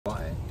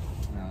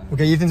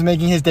Okay, Ethan's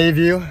making his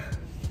debut.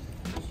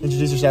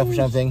 Introduce yourself or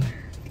something.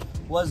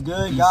 What's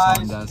good,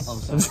 guys?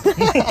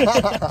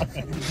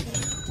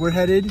 We're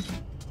headed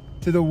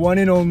to the one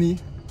and only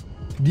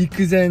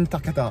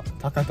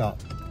Rikuzentakata.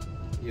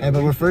 Yeah,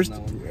 but we're first.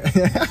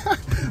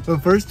 But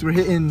first, we're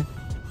hitting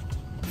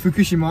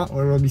Fukushima,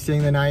 where we'll be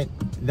staying the night.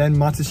 Then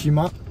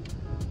Matsushima,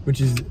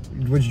 which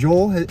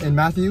Joel and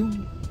Matthew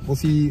will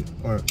see,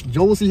 or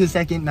Joel will see his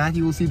second.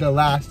 Matthew will see the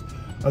last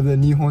of the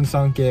Nihon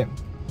Sanke,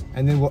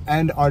 and then we'll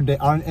end our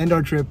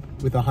trip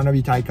with a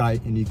Hanabi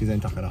Taikai in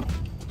Rikuzentakata.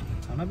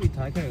 Hanabi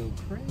Taikai is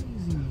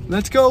crazy.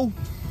 Let's go.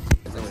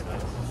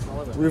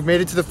 We've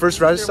made it to the first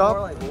rest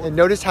stop, and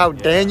notice how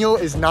Daniel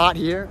is not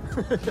here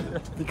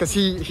because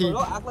he.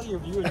 Don't act like your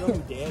viewers know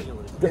who Daniel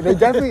is. They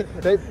definitely.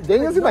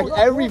 Daniel's in like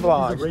every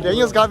vlog.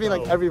 Daniel's got to be in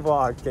like every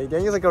vlog. Okay,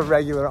 Daniel's like a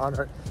regular on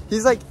her.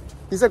 He's like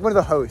one of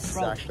the hosts.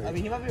 Bro, actually. I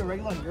mean, he might be a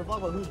regular on your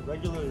vlog, but who's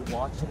regularly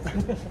watching?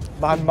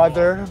 My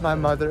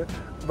mother.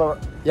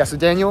 But yeah, so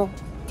Daniel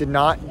did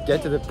not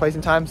get to the place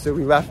in time, so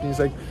we left, and he's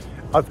like,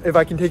 if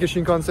I can take a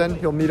Shinkansen,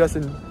 he'll meet us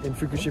in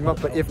Fukushima.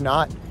 But if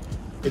not,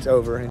 it's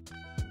over.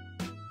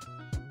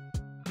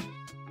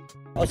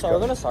 Oh, so we're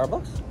going to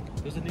Starbucks?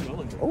 There's a new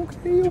rolling.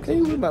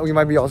 Okay. We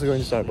might be also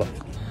going to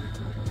Starbucks.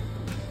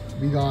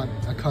 We got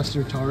a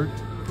custard tart.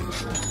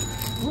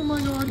 Oh my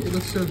god, it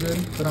looks so good,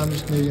 but I'm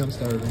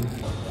starving.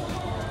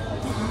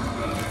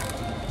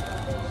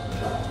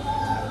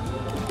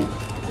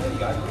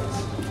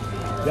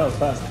 Yeah, it was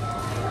fast.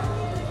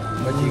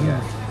 What do you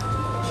get?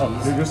 Oh,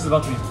 yours is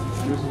about to be.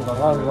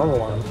 Another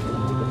one.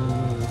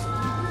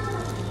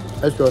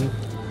 It's good.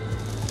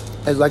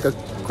 It's like a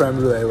creme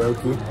brulee,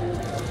 low-key.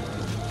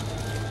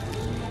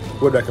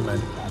 Would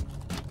recommend.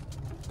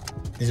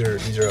 These are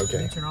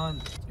okay.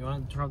 You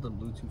want to turn on the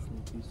Bluetooth for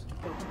me, please?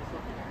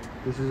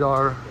 This is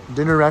our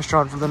dinner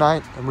restaurant for the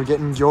night, and we're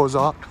getting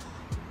gyoza.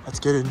 Let's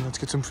get it. Let's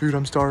get some food.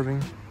 I'm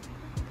starving.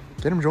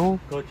 Get him, Joel.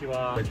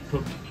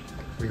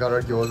 We got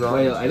our gyoza.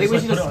 Wait, I think we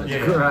should just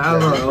grab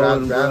our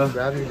own,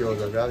 grab your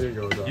gyoza. Grab your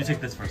gyoza. You take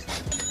this first.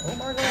 Oh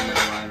my god.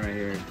 Mine right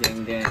here.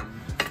 Gang.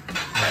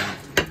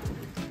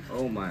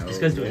 Oh my. This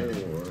guy's doing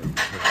it.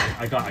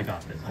 I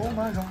got this. Oh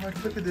my god,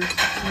 look at this.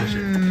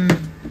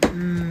 Oh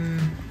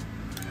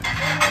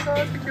my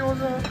god, the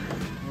gyoza.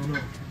 Oh no.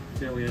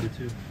 Yeah, we had it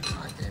too.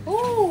 God damn it.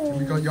 Oh.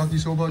 We got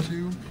yakisoba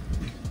too.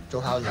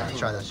 Joe, how's that?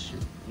 Try that shit.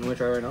 You want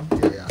to try right now?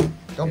 Yeah.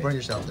 Don't burn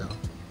yourself though.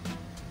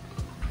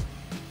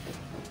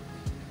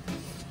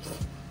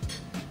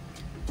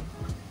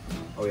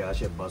 Oh yeah, that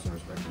shit busting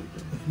respectfully.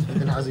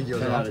 And how's the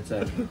gyoza? 10 out of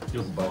 10.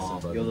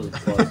 Yoza's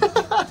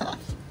Yoza's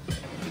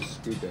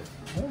stupid.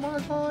 Oh my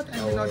god,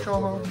 and we got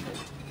chaha.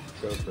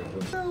 Go for it.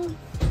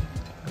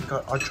 We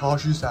got our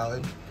chashu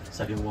salad.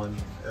 second one.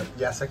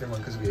 Yeah, second one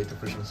because we ate the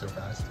first one so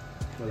fast.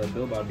 Well, that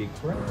bill about to be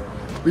crap.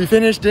 We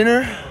finished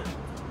dinner,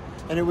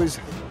 and it was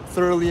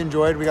thoroughly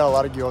enjoyed. We got a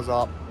lot of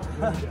gyoza,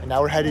 and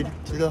now we're headed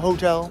to the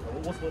hotel.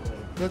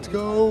 Let's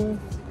go.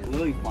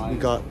 We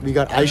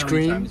got ice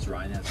cream.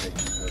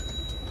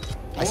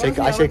 I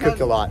say cooked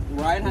a lot.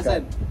 Ryan has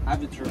said,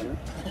 have it true.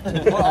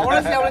 Well, I want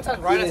to see how many times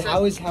Ryan has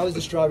said. How is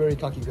the strawberry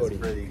kakigori?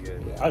 Pretty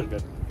good. Yeah, that was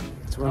good.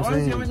 That's what I I'm want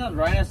to see how saying. many times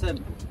Ryan has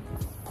said.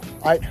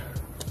 Alright,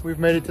 we've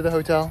made it to the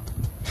hotel,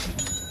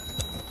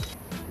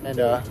 and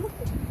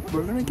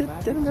we're gonna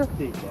get in there.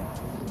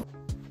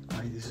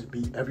 Alright, this is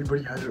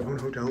everybody has their own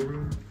hotel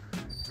room.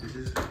 This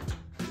is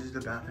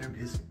the bathroom.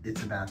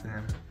 It's a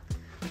bathroom.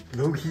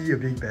 Low key a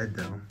big bed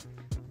though.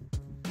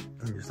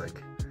 I'm just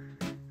like,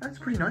 that's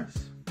pretty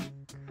nice.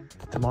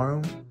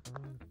 Tomorrow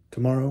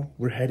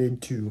we're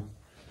headed to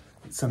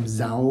some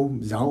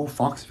Zao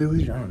Fox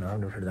Village. I don't know, I've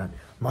never heard of that.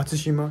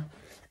 Matsushima,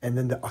 and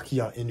then the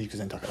Akiya in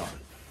Rikuzentakata.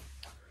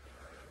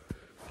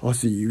 I'll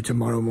see you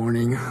tomorrow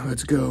morning.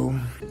 Let's go.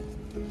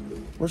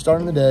 We're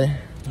starting the day.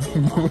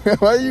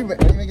 What are you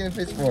making a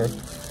face for?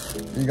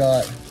 We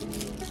got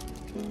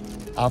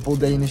apple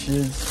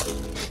danishes,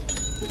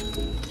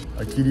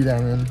 a kiri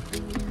ramen,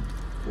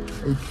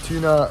 a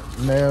tuna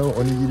mayo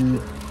onigiri,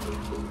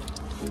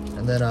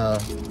 and then a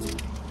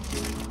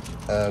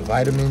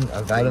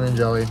vitamin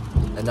jelly.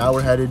 And now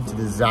we're headed to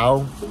the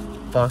Zao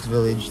Fox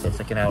Village. That's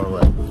like an hour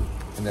away.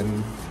 And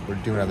then we're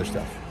doing other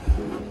stuff.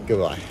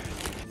 Goodbye.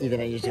 Even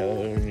I just tell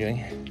what we're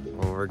doing.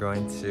 Well, we're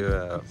going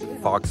to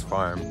Fox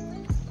Farm.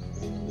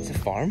 It's a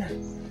farm?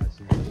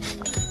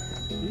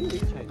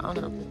 I don't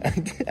know.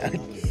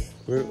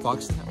 We're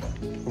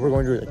Foxtown. We're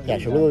going to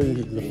we're going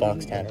to the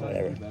Fox Town or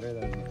whatever.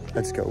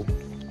 Let's go.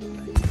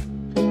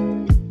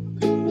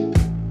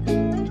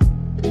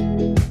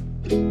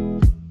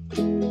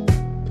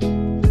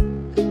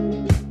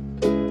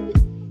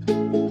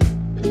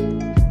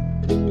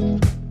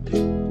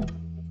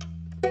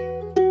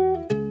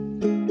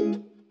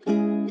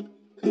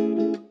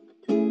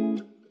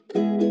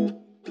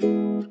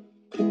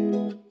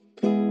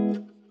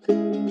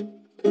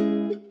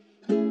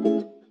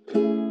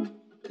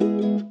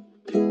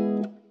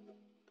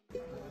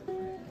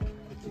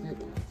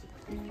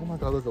 Oh my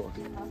god, look at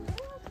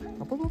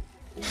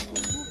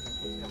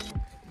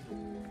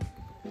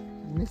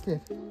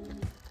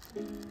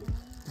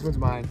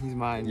He's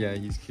mine. Yeah,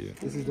 he's cute.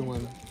 This is the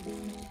one.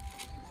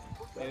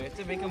 Wait, we have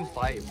to make him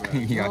fight, bro.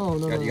 You No.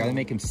 gotta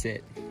make him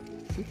sit.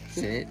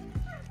 Sit.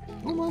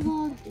 Oh my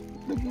god.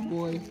 What a good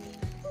boy.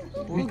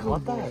 We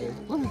caught that.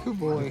 What a good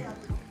boy.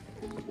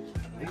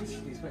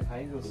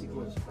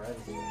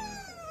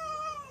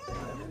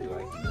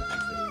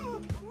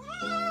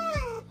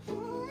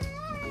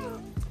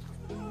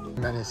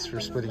 Menace for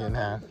splitting it in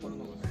half.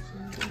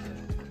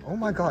 Oh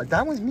my god,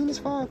 that one's mean as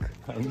fuck.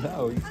 I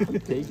know, you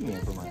keep taking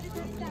it from us.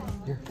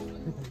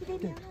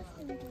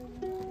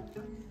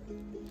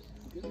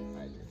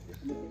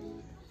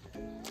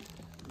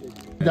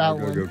 That Go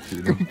one.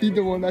 feed Go him. feed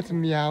the one that's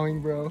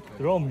meowing, bro.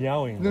 They're all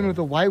meowing. No,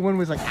 the white one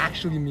was like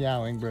actually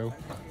meowing, bro.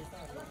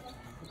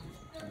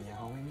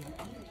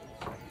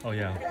 Oh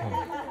yeah.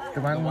 Oh.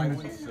 The white one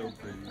was so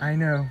pretty. I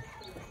know.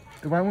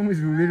 The white one was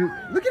literally.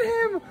 Look at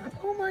him!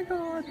 Oh my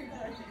god.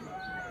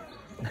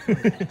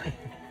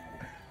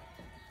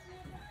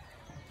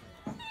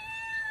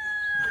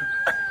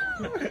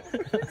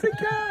 It's a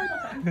cat!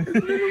 It's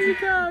literally a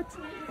cat!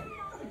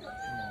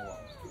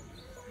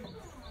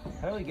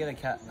 How do we get a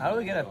cat? How do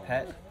we get a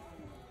pet?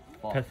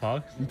 Pet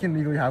fox? You can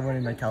legally have one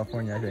in like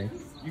California, I think.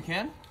 You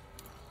can?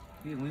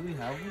 You can legally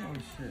have one? Oh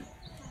shit.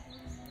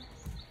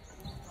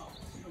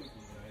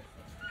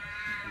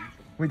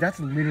 Wait, that's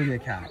literally a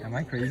cat. Am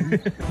I crazy?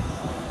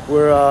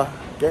 We're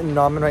getting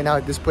ramen right now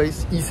at this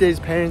place. Issei's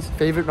parents'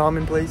 favorite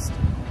ramen place.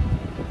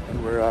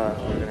 And we're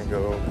gonna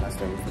go ask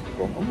them for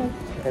people.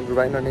 And we're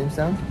writing our names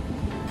down.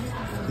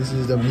 This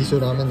is the miso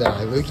ramen that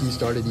I low-key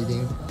started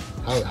eating.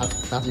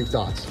 Matthew,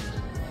 thoughts?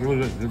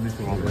 Really good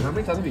miso ramen. How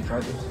many times have you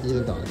tried this?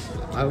 Either thoughts.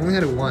 I only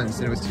had it once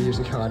and it was 2 years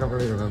ago. I don't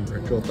really remember.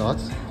 Joel,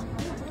 thoughts?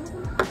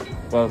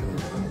 Well,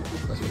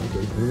 That's what we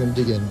did. We're gonna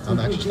dig in. I'm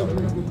actually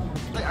starving.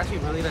 Like actually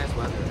really nice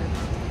weather.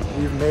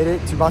 We've made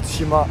it to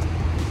Matsushima.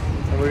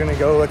 And we're gonna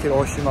go look at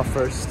Oshima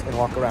first and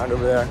walk around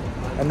over there.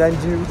 And then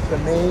do the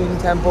main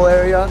temple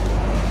area.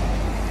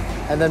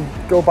 And then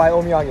go buy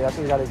omiyage. That's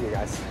what we gotta do,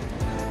 guys.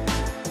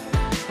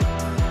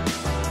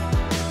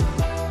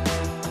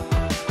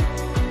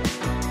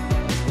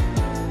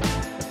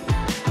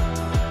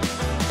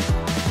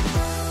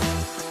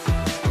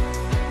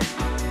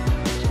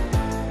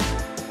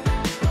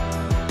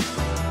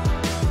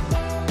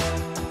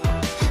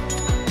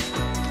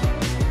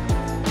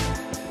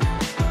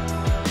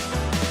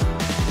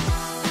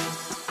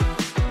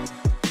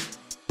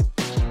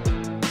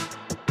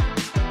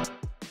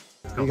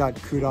 We got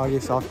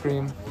kurage soft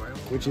cream,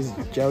 which is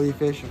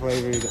jellyfish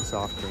flavored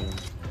soft cream.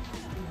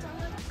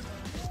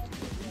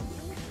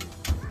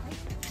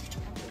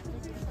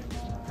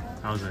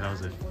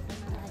 how's it?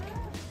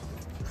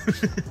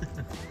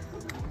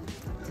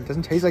 It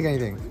doesn't taste like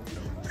anything.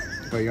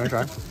 Wait, you wanna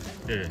try?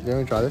 Yeah. You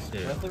wanna try this?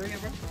 Yeah.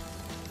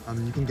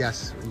 You can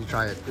guess when you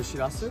try it. The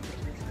shirasu?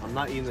 I'm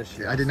not eating the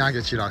shirasu. I did not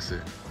get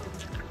shirasu.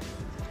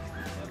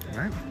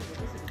 Alright.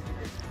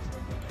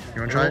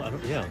 You wanna try it?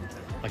 Yeah.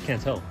 I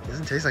can't tell. It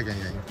doesn't taste like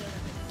anything.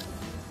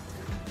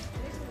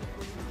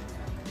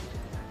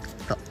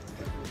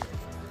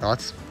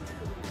 Thoughts?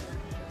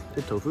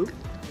 The tofu?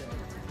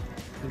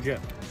 Yeah.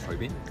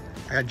 Soybean?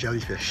 I got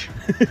jellyfish.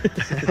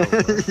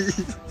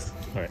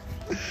 All right.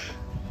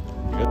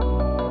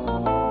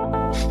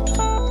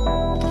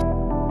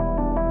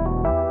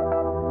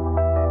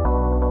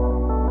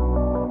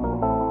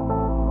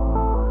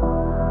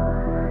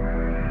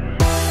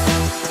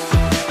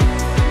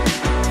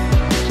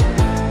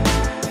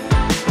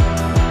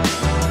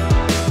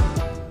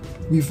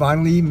 We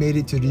finally made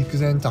it to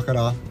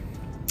Rikuzentakata.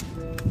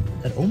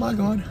 And oh my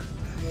god.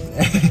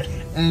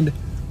 And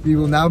we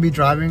will now be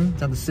driving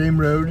down the same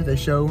road they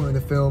show in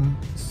the film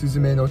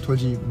Suzume no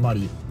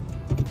Tojimari.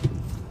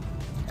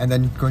 And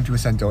then going to a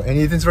sento. And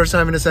Ethan's first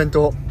time in a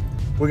sento.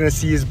 We're gonna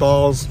see his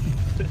balls.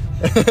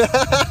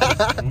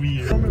 Weird.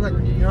 You know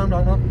what I'm talking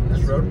about?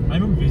 This road? I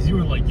remember because you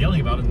were like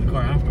yelling about it in the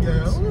car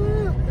afterwards.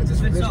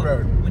 It's this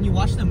road. When you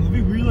watch the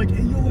movie, were you like,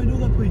 hey yo, I know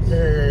that place?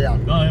 Yeah.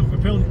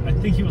 Apparently, I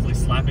think he was like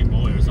slapping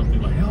Boy or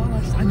something. Like,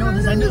 oh, I know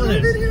this. I know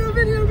this. I've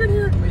been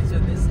here. Wait, so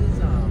this is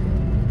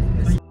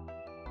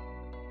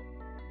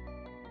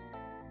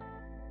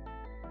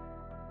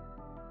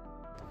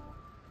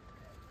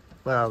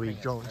Where are we?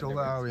 Joel,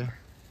 where are we?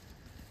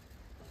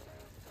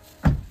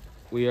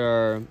 We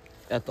are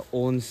at the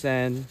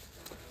onsen.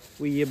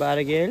 We about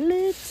to get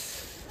lit.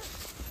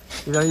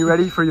 Are you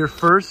ready for your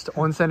first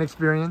onsen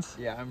experience?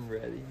 Yeah, I'm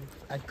ready.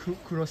 At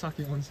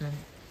Kurosaki Onsen.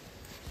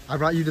 I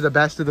brought you to the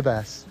best of the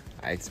best.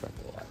 I expect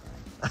a lot.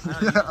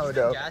 Oh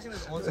no. Gassing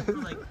this onsen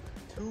for like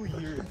 2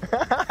 years.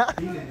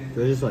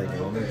 They're just like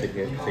going to take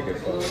a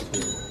photo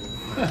too.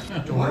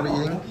 Joel, what are we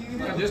eating?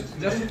 Just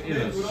you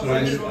know,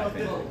 slice.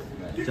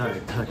 じゃあ、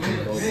いただき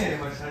ます。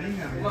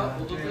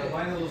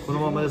この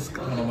ままです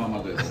か？このま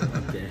まです。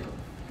Okay.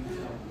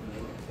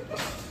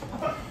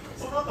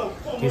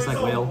 Tastes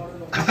like whale.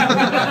 Put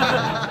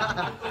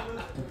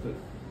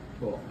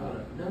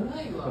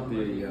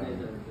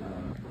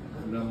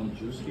the lemon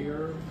juice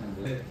here.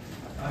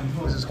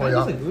 This is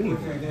Hoya.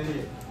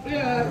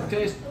 Yeah, it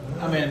tastes.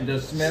 I mean, the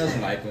smells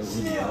like a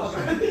uni.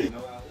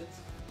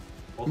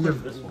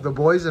 The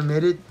boys have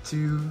made it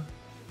to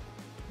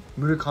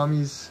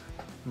Murakami's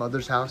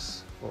mother's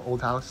house, or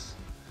old house.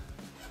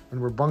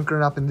 And we're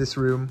bunkering up in this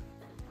room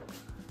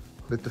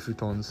with the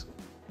futons.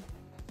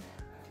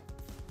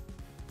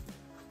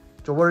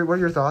 So what are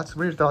your thoughts?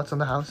 What are your thoughts on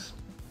the house?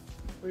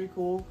 Pretty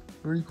cool.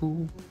 Pretty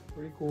cool.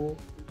 Pretty cool.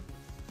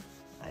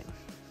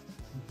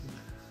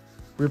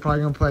 We're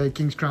probably gonna play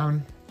King's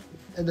Crown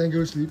and then go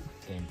to sleep.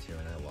 Game 2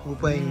 and I lost. We're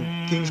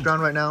playing King's Crown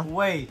right now.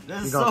 Wait,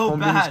 this We is got so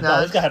Kombini bad.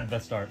 snacks. This guy had the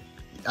best start.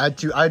 I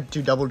had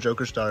two double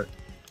Joker start.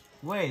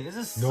 Wait, this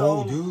is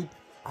No, so... dude.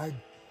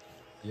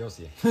 You'll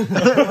see. Dude,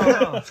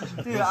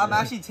 I'm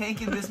actually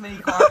taking this many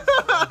cards.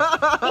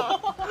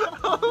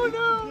 Oh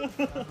no!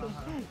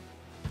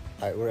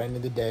 Alright, we're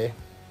ending the day.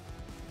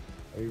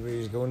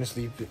 Everybody's going to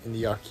sleep in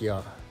the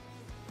Yakiya.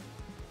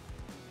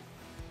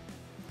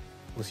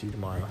 We'll see you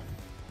tomorrow.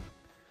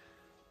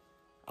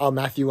 Oh,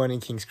 Matthew won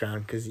in King's Crown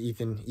because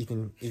Ethan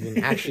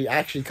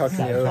actually cucked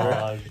me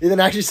over. Ethan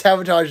actually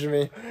sabotaged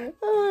me.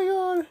 Oh my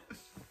god.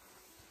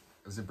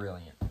 It was a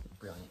brilliant.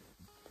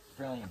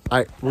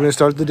 Alright, we're gonna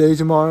start the day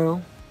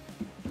tomorrow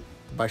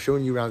by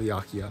showing you around the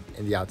Yakiya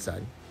and the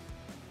outside.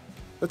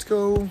 Let's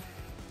go.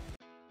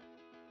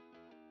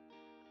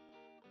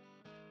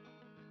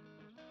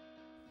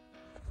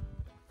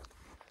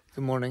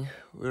 Good morning.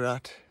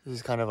 This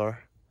is kind of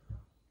our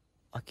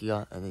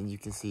Akiya, and then you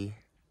can see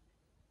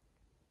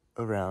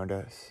around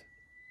us.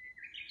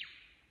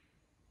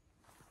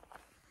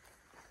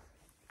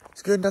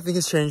 It's good, nothing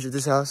has changed at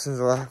this house since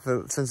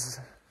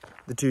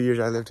the 2 years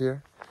I lived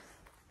here.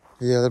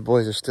 The other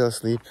boys are still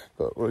asleep,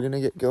 but we're gonna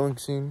get going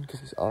soon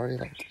because it's already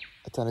like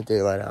a ton of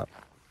daylight out.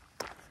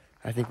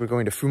 I think we're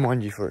going to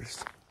Fumonji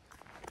first.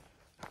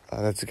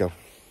 Let's go.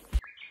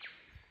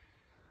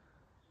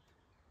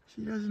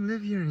 She doesn't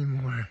live here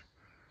anymore.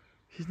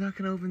 She's not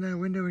gonna open that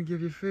window and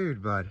give you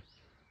food, bud.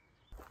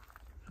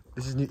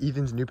 This is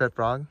Ethan's new pet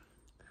frog.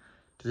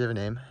 Does he have a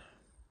name?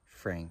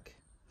 Frank.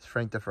 It's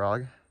Frank the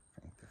Frog.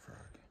 Frank the Frog.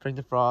 Frank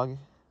the Frog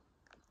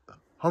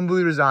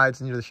humbly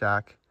resides near the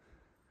shack.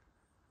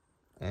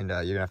 And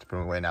you're gonna have to put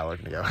him away now. We're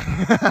gonna go.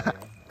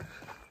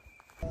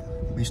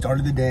 We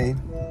started the day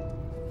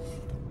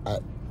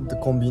at the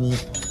kombini,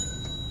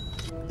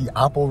 the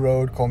Apple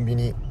Road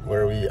kombini,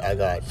 where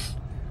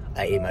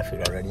I ate my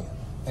food already.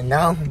 And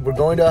now we're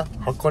going to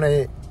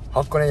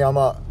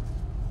Hakoneyama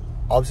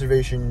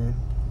observation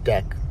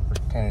deck.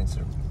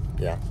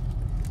 Yeah.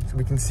 So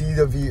we can see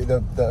the view,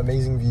 the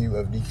amazing view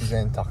of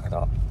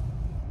Rikuzentakata.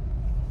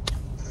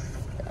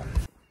 Yeah.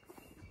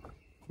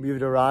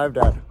 We've arrived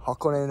at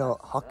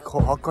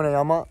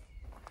Hakoneyama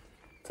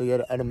to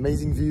get an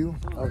amazing view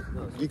of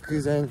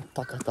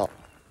Rikuzentakata.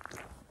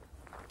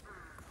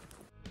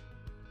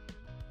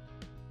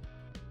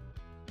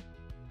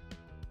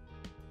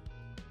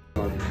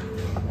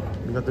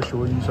 We got the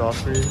shoyu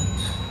sauce for you.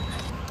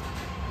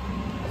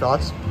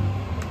 Thoughts?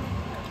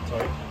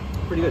 Sorry.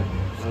 Pretty good.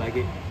 I like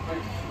it.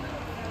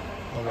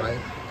 Alright.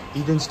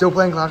 Ethan's still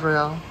playing Clash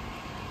Royale.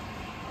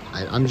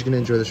 I'm just gonna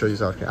enjoy the shoyu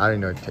sauce. I already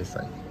know what it tastes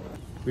like.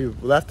 We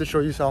left the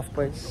shoyu sauce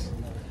place.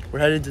 We're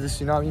headed to the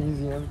Tsunami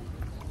Museum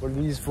where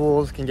these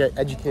fools can get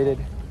educated.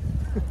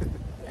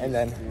 and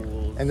then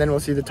we'll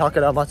see the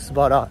Takara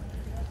Matsubara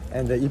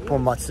and the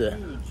Ippon Matsu.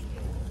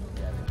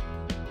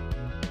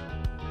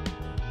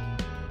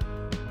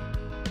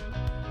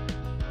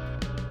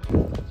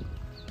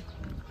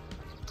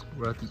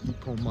 We're at the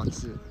Ippon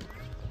Matsu,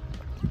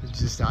 which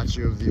is a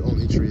statue of the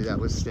only tree that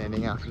was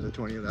standing after the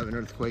 2011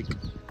 earthquake.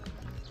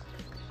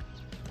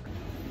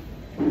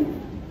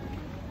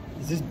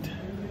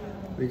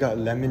 We got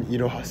lemon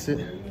irohasu,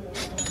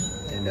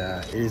 and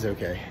it is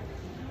okay.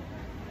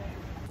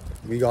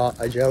 We got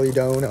a jelly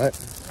donut.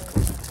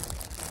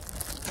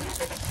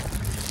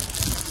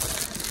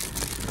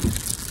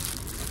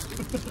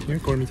 Can you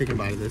record me taking a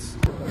bite of this?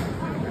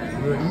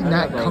 We're eating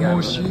at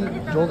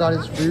Kamoshi. Joel got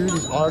his food.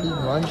 He's already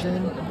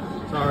munching.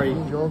 Sorry.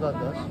 Joel got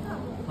this.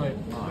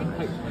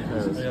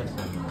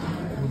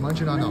 We're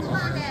munching on the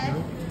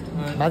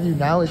Matthew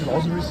now is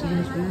also receiving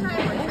his food.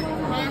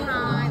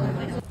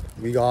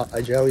 We got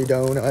a jelly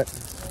donut.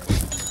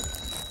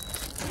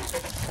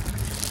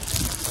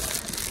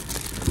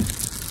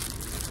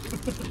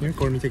 Can you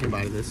record me taking a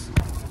bite of this?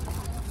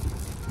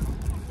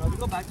 No, we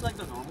go back to like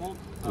the normal.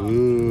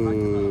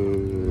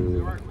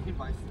 Ooh. We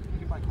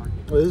can buy cards.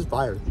 Oh, this is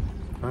fire.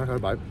 Can I try a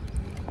bite?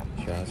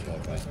 Sure, that's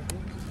right.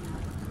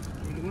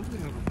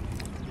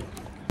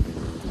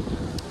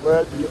 We're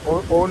at the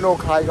Ono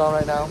Kaigan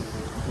right now,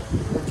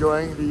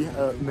 enjoying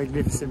the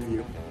magnificent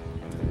view.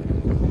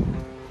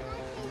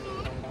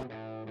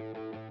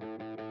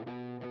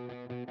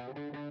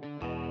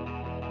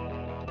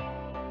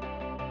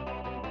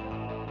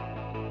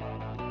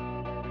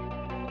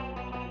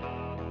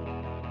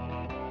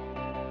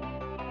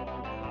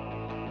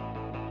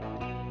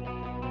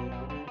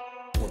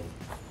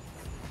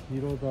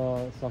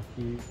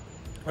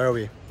 Where are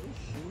we? I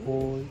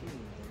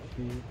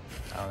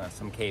don't know,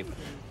 some cave.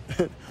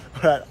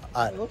 We're at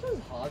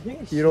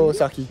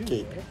Hirosaki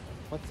Cave.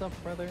 What's up,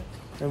 brother?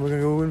 And we're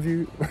gonna go and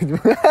view.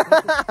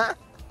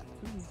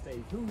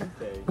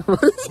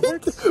 What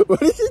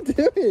is he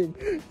doing?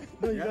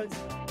 No, you guys.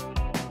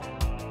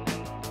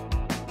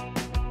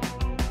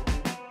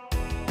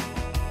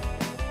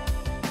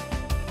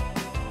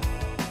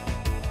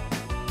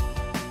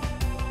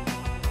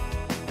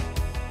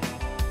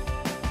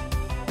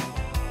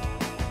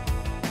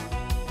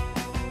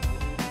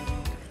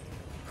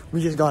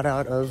 We just got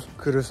out of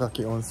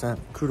Kurosaki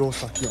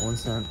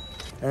Onsen,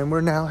 and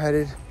we're now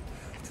headed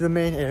to the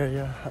main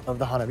area of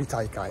the Hanabi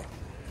Taikai.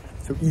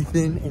 So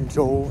Ethan and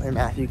Joel and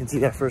Matthew can see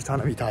that first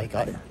Hanabi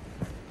Taikai.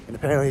 And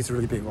apparently it's a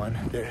really big one.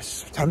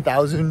 There's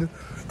 10,000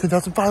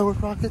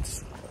 firework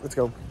rockets. Let's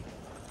go.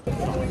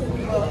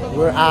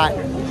 We're at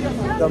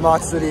the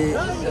Matsuri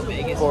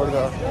for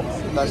the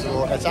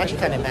festival. It's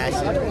actually kind of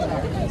massive.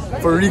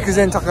 For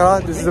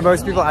Rikuzentakata, this is the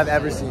most people I've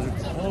ever seen.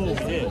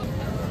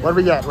 What do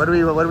we get? What do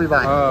we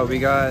buy? Oh, we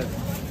got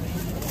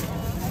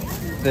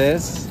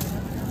this. I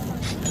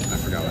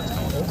forgot what it's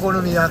called.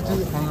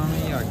 Okonomiyaki.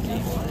 Okonomiyaki.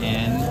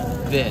 And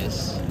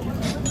this.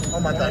 Oh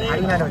my god, how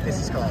do you not know what this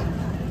is called?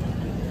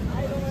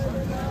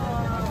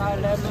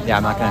 Yeah,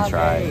 I'm not gonna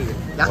try.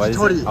 What is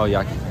Yakitori. it? Oh,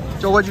 yaki.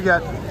 Joe, what'd you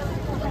get?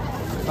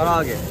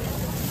 Karaage.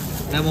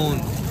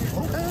 Lemon.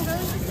 Okay.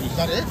 Is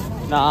that it?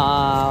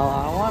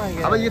 Nah, I want to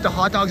get. How about you get the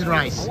hot dogs and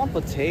rice? I want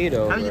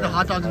potato. How about you get the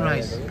hot dogs and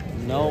rice?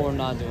 No, we're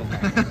not doing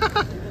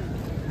that.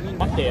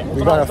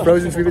 We got a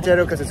frozen sweet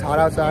potato because it's hot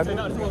outside.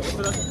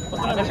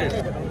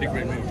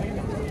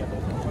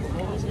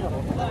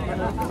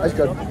 That's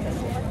good.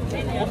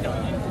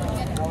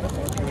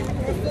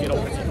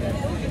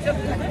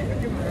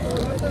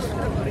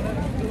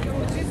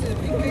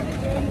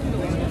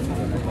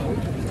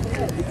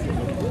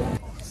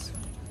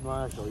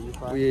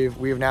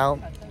 We've now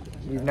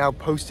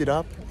posted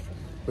up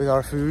with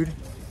our food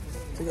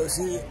to go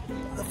see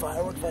the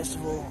firework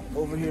festival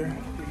over here.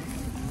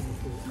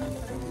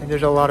 And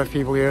there's a lot of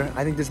people here.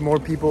 I think there's more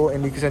people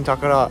in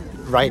Rikuzentakata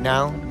right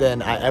now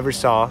than I ever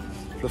saw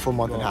the full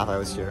month and a half I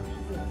was here.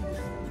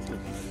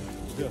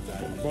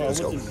 Let's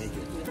go.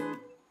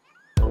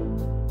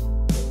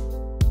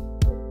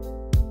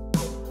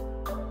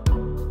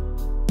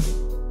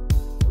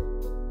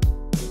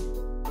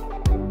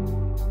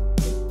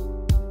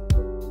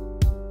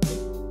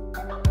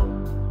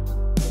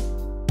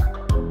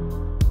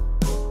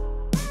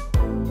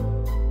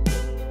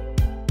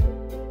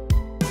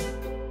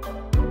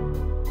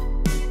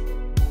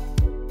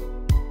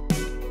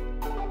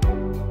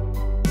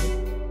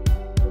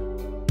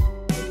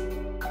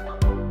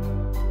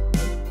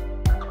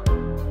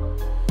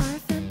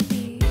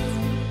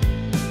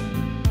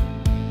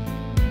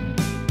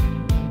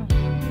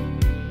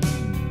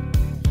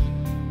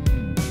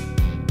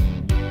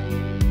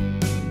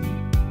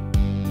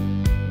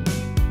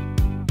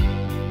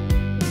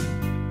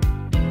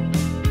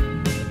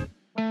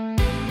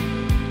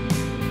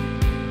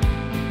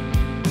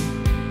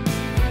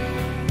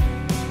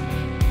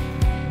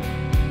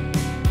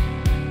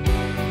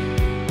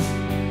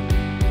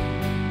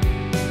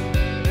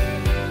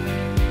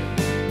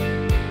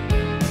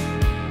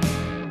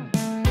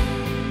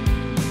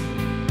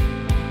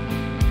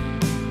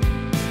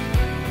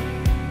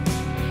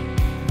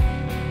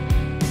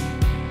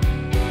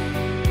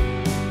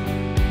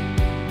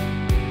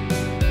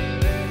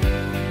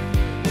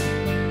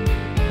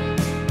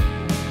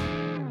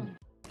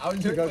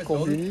 We got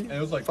kombini, and it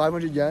was like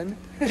 500 yen.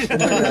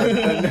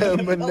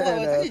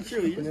 Banana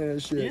shit. You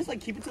just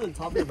like keep it to the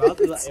top of your mouth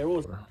and the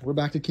arrows. We're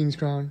back to King's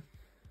Crown.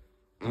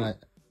 Alright.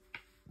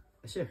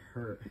 That shit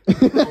hurt.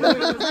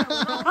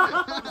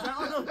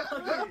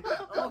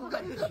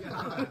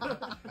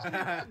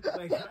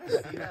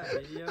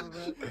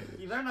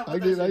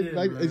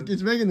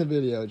 It's making the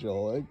video,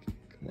 Joel. Like,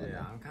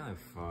 Yeah, I'm kind of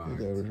fucked.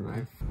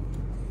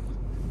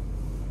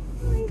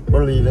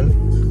 We're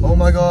leaving. Oh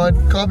my god,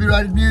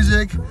 copyrighted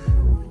music.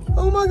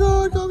 Oh my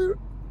god, copyright.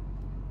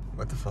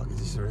 What the fuck is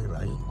this really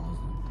laggy?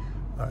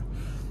 Alright.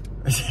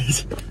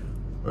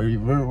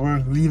 we're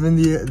leaving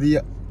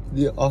the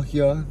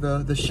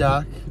Akia, the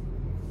shack.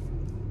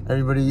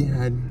 Everybody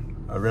had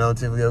a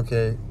relatively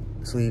okay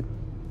sleep.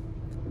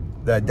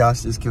 That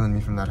dust is killing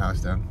me from that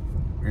house though.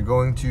 We're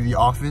going to the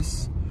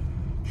office,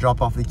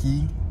 drop off the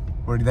key.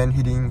 We're then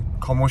hitting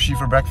Komoshi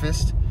for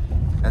breakfast,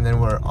 and then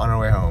we're on our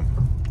way home.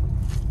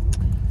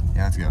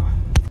 Yeah, let's go.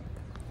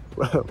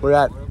 We're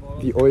at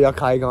the Oya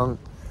Kaigan,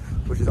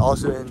 which is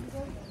also in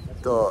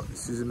the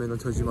Suzume no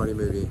Tojimari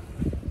movie.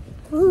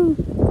 Woo!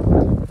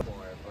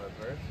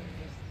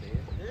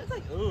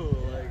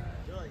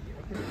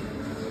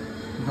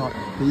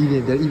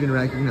 They're even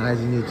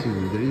recognizing it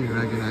too. They're even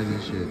recognizing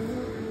shit.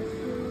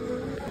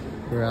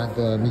 We're at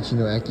the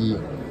Michino Eki.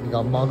 We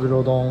got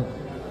Magurodon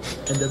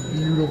and the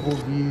beautiful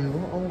view.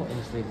 Oh, let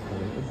me say this.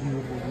 The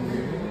beautiful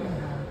view.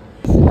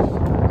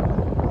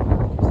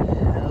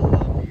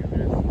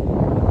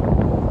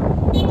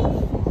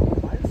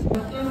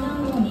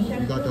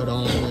 We got the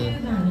ramen.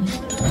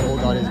 Cole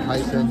got his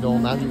kaisen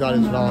don. Matthew got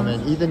his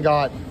ramen. Ethan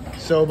got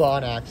soba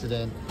on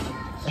accident.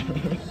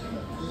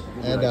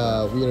 And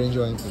we are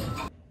enjoying food.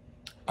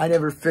 I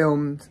never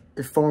filmed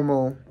a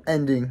formal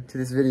ending to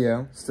this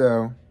video,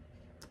 so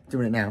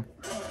doing it now.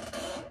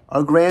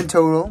 Our grand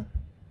total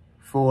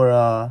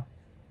for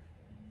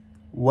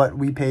what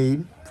we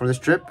paid for this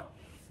trip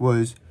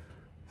was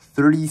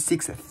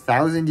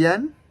 36,000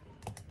 yen.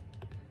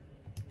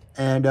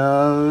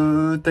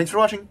 And thanks for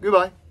watching.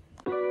 Goodbye.